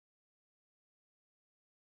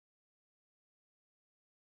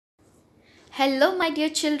Hello my dear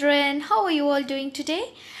children, how are you all doing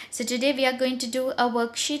today? So today we are going to do a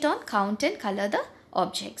worksheet on count and color the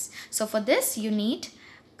objects. So for this you need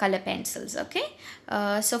color pencils, okay?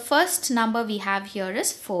 So first number we have here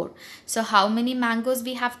is 4. So how many mangoes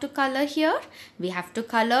we have to color here? We have to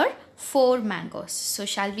color 4 mangoes. So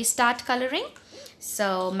shall we start coloring?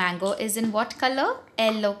 So mango is in what color?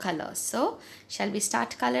 Yellow color. So shall we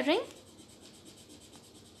start coloring?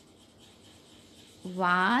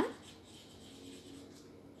 1,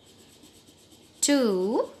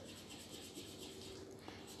 2,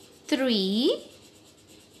 3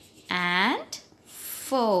 and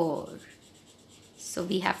 4. So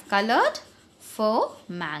we have colored 4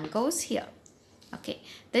 mangoes here. Okay,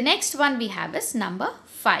 the next one we have is number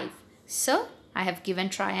 5. So I have given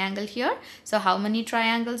triangle here. So how many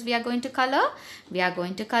triangles we are going to color? We are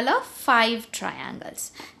going to color 5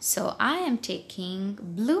 triangles. So I am taking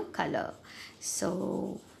blue color.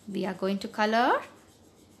 So we are going to color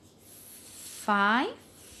 5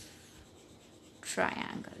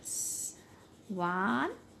 triangles.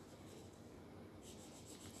 1,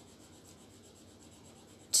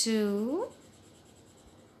 2,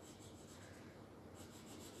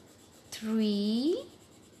 3,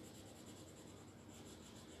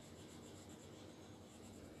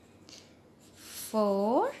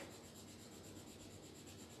 4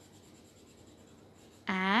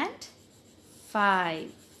 and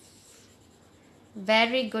 5.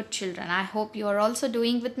 Very good children. I hope you are also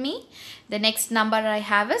doing with me. The next number I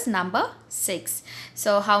have is number 6.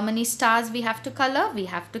 So how many stars we have to color? We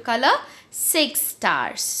have to color 6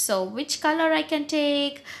 stars. So which color I can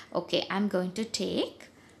take? Okay, I'm going to take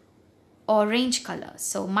orange color.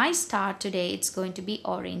 So my star today it's going to be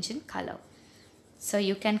orange in color. So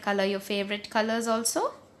you can color your favorite colors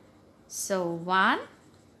also. So 1,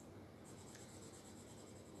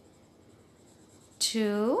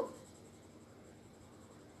 2,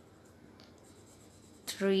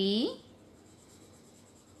 3,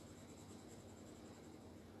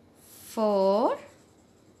 4,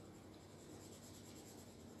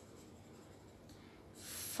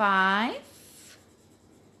 5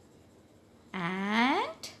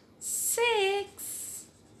 and 6.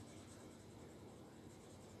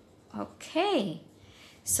 Okay.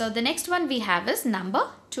 So the next one we have is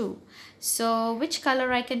number 2. So which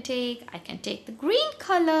color I can take? I can take the green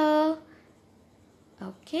color.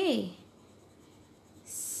 Okay.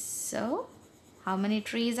 So how many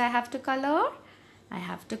trees I have to color? I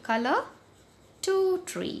have to color 2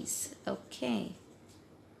 trees. Okay.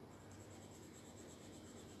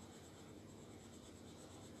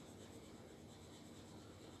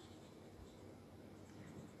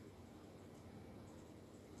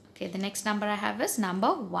 Okay, the next number I have is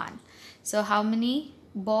number 1. So how many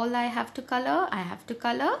ball I have to color? I have to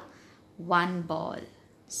color 1 ball.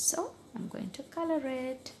 So I'm going to color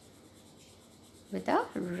it with a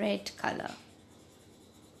red color.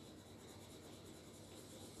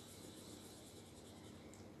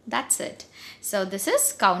 That's it. So this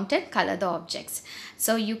is count and color the objects.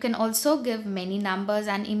 So you can also give many numbers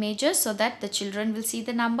and images so that the children will see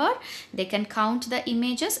the number. They can count the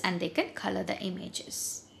images and they can color the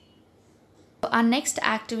images. Our next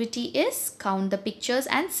activity is count the pictures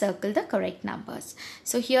and circle the correct numbers.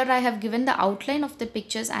 So here I have given the outline of the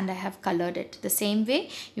pictures and I have colored it. The same way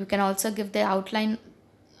you can also give the outline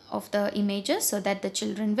of the images so that the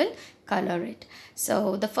children will color it.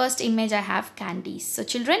 So the first image I have candies. So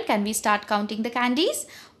children, can we start counting the candies?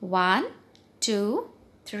 1, 2,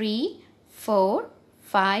 3, 4,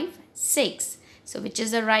 5, 6. So which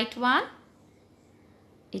is the right one?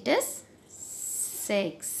 It is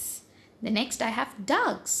 6. The next I have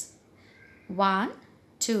ducks. 1,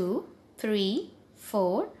 2, 3,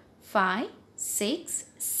 4, 5, 6,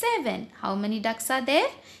 7. How many ducks are there?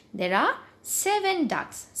 There are 7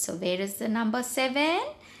 ducks. So where is the number 7?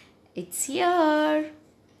 It's here.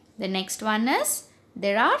 The next one is,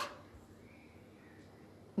 there are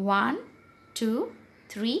 1, 2,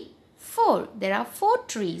 3, 4. There are 4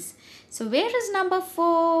 trees. So where is number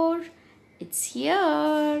 4? It's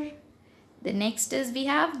here. The next is, we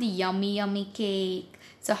have the yummy cake.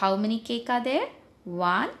 So how many cake are there?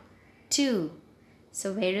 1, 2.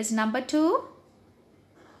 So where is number 2?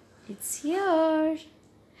 It's here.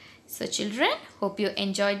 So children, hope you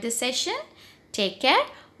enjoyed this session. Take care.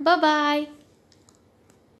 Bye-bye.